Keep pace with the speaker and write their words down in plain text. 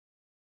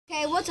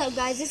Hey, what's up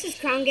guys? This is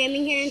Crown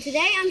Gaming here, and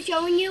today I'm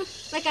showing you,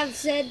 like I've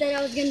said that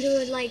I was going to do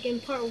it like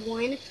in part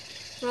 1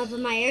 of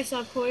my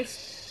airsoft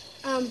course.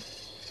 I'm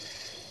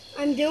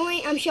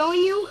showing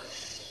you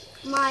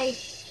my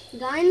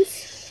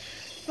guns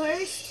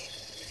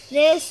first.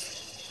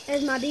 This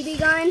is my BB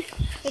gun.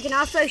 You can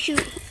also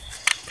shoot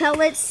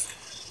pellets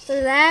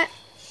through that.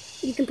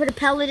 You can put a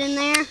pellet in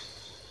there.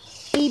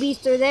 BBs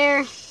through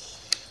there.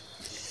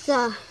 It's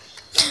a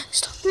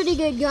pretty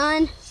good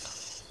gun.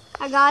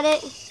 I got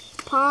it.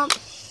 Pump.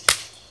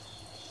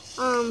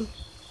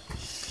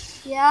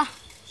 Yeah.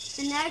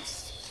 And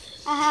next,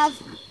 I have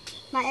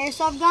my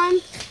airsoft gun.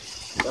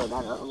 Throw that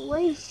out of the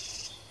way.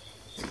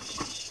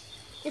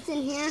 It's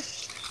in here.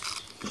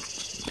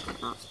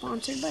 Not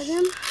sponsored by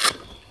them.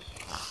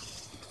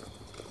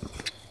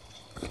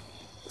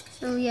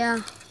 So yeah.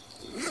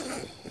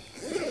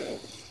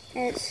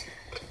 I'm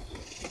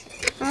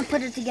gonna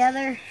put it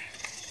together.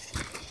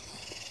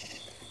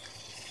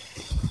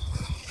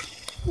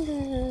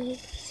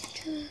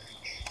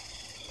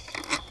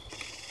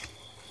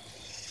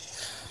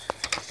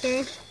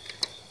 Okay.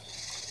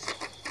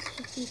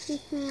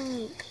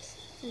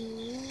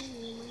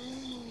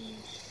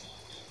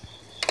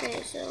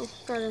 Okay, so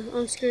gotta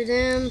unscrew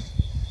them.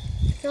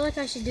 I feel like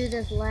I should do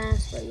this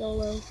last, but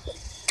YOLO.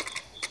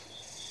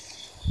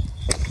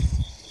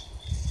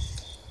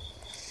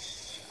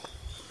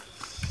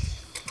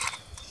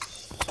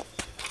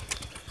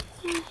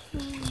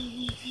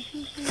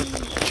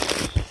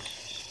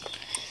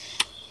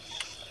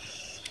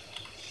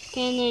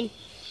 Okay, and then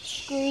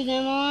screw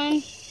them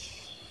on.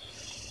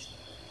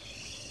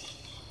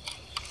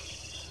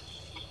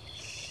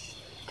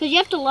 Because you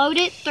have to load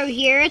it through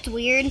here. It's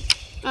weird.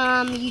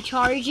 You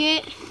charge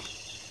it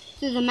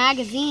through the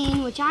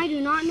magazine, which I do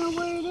not know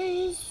where it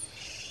is.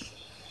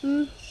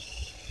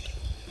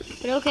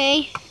 But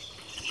okay.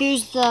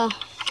 Here's the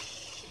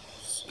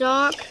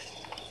stock.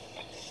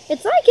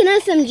 It's like an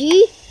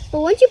SMG,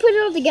 but once you put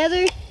it all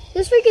together,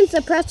 this freaking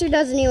suppressor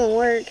doesn't even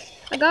work.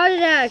 I got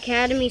it at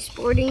Academy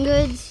Sporting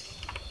Goods.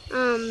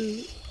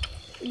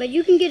 But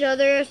you can get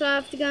other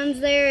airsoft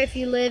guns there if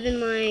you live in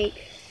like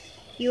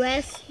the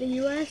US.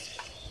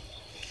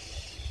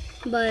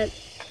 But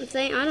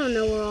I don't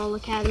know where all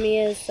Academy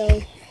is, so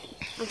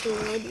I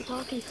can't really be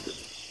talking.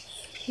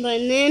 But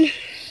then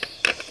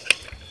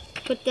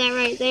put that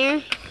right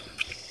there.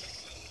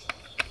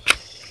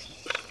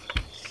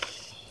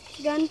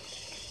 Gun.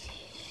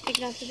 Take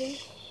it out the bin.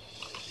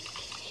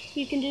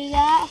 You can do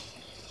that.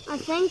 I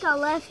think I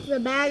left the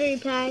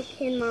battery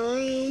pack in my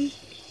room.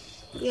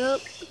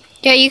 Yup.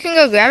 Yeah, you can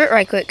go grab it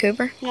right quick,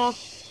 Cooper. No,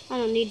 I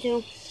don't need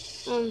to.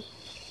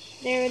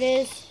 There it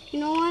is. You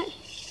know what?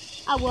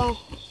 I will.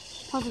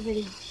 Pause the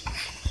video.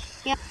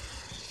 Yep.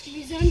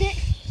 Resumed it?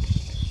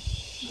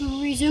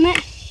 Resume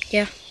it?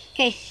 Yeah.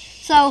 Okay,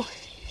 so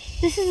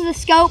this is the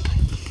scope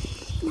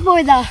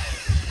for the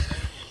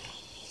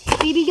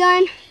BB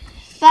gun.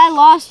 But I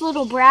lost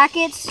little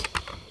brackets.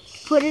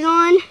 Put it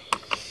on.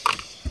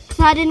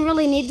 So I didn't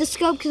really need the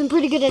scope because I'm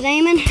pretty good at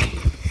aiming.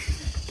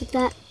 Put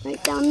that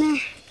right down there.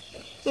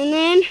 And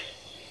then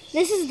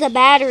this is the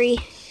battery.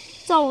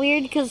 It's all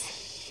weird because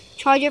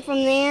charge it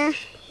from there.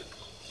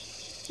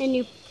 And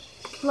you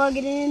plug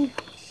it in.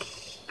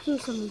 Ooh,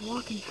 someone's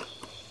walking.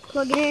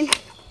 Plug it in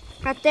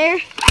right there.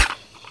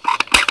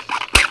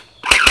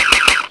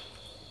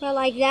 Right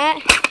like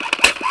that.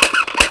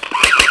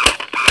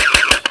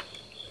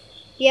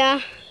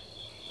 Yeah.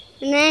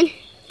 And then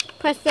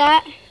press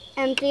that,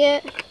 empty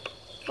it.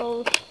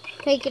 So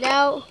take it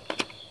out.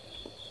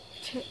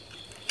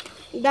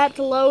 That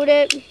to load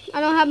it.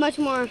 I don't have much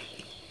more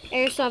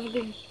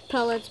airsoft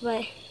pellets,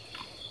 but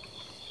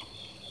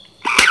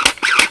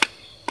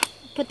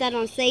put that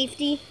on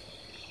safety.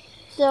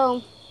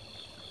 So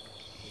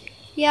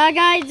yeah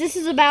guys, this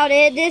is about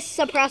it. This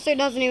suppressor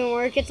doesn't even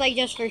work. It's like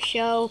just for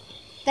show.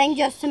 I think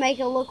just to make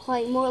it look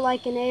like more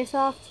like an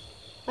airsoft,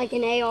 like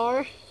an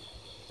AR.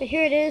 But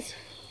here it is.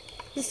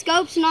 The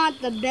scope's not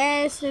the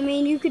best. I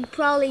mean, you could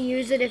probably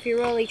use it if you're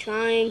really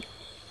trying,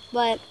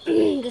 but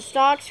the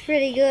stock's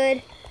pretty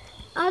good.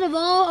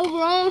 Overall,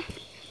 out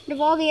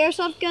of all the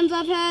airsoft guns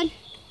I've had,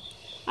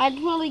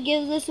 I'd probably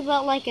give this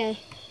about like a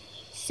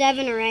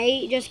 7 or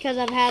 8, just because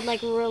I've had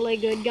like really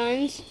good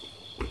guns.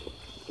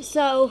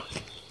 So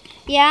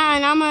yeah,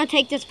 and I'm gonna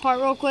take this part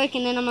real quick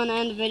and then I'm gonna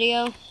end the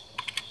video.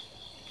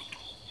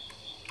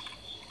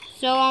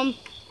 So I'm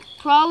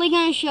probably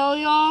gonna show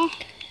y'all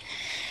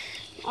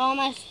all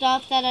my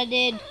stuff that I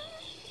did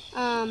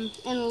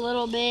in a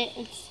little bit.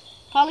 It's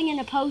probably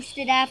gonna post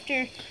it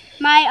after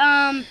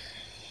my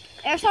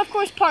airsoft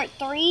course part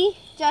 3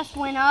 just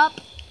went up.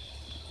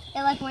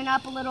 It like went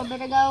up a little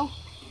bit ago,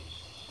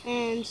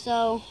 and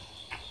so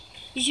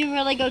you should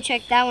really go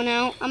check that one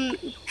out. I'm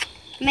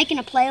making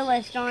a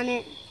playlist on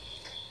it.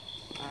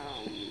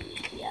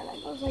 Yeah,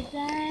 that goes like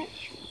that.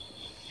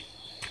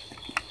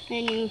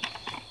 Then you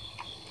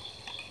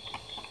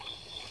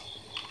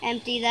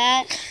empty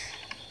that.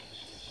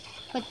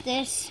 Put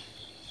this.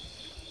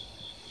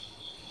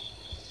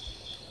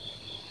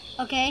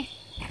 Okay,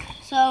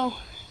 so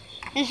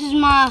this is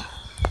my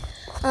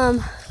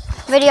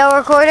video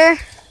recorder.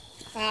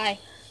 Hi.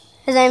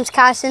 His name's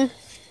Kyson.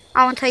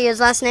 I won't tell you his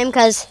last name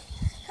because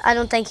I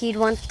don't think he'd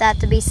want that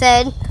to be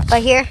said.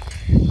 But here,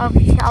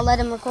 I'll let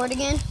him record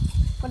again.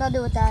 What I'll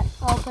do with that?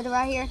 I'll put it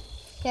right here.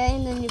 Okay,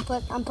 and then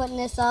I'm putting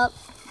this up.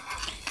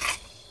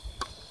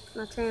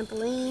 My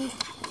trampoline.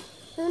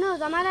 Who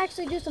knows? I might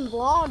actually do some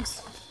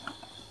vlogs.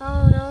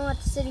 I don't know, at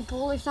the city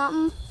pool or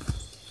something.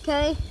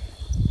 Okay,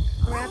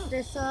 wrap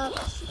this up.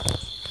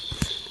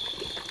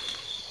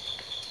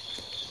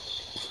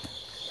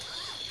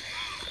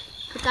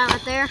 Put that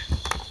right there.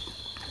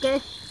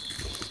 Okay.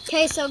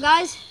 Okay, so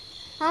guys,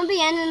 I'm gonna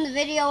be ending the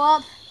video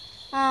up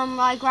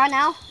like right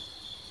now.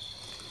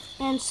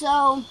 And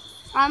so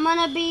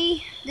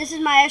this is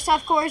my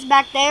airsoft course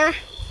back there.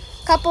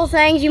 Couple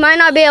things, you might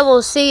not be able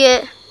to see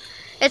it.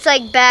 It's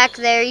like back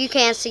there, you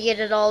can't see it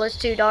at all, it's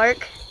too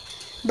dark.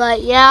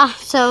 But yeah,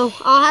 so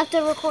I'll have to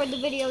record the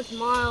video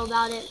tomorrow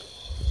about it.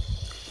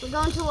 We're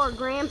going to our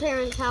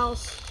grandparents'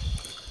 house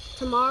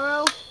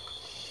tomorrow.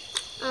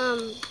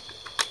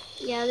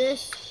 Yeah,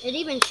 it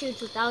even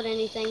shoots without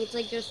anything. It's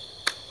like just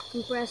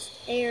compressed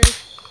air.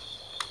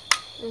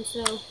 And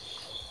so,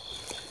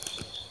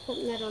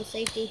 putting that on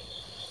safety.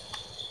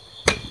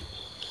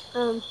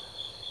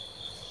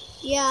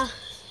 Yeah.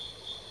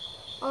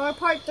 Our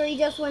part 3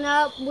 just went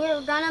up.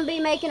 We're gonna be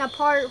making a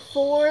part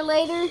 4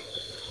 later.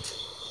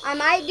 I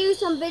might do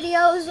some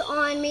videos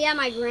on me at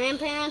my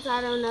grandparents. I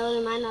don't know,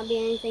 there might not be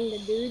anything to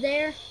do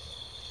there.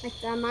 Like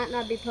I might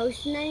not be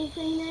posting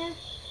anything there.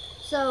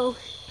 So,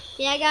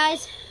 yeah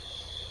guys.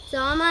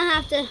 So I'm gonna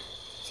have to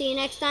see you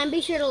next time. Be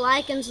sure to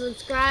like and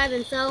subscribe,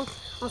 and so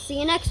I'll see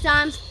you next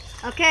time.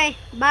 Okay,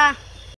 bye.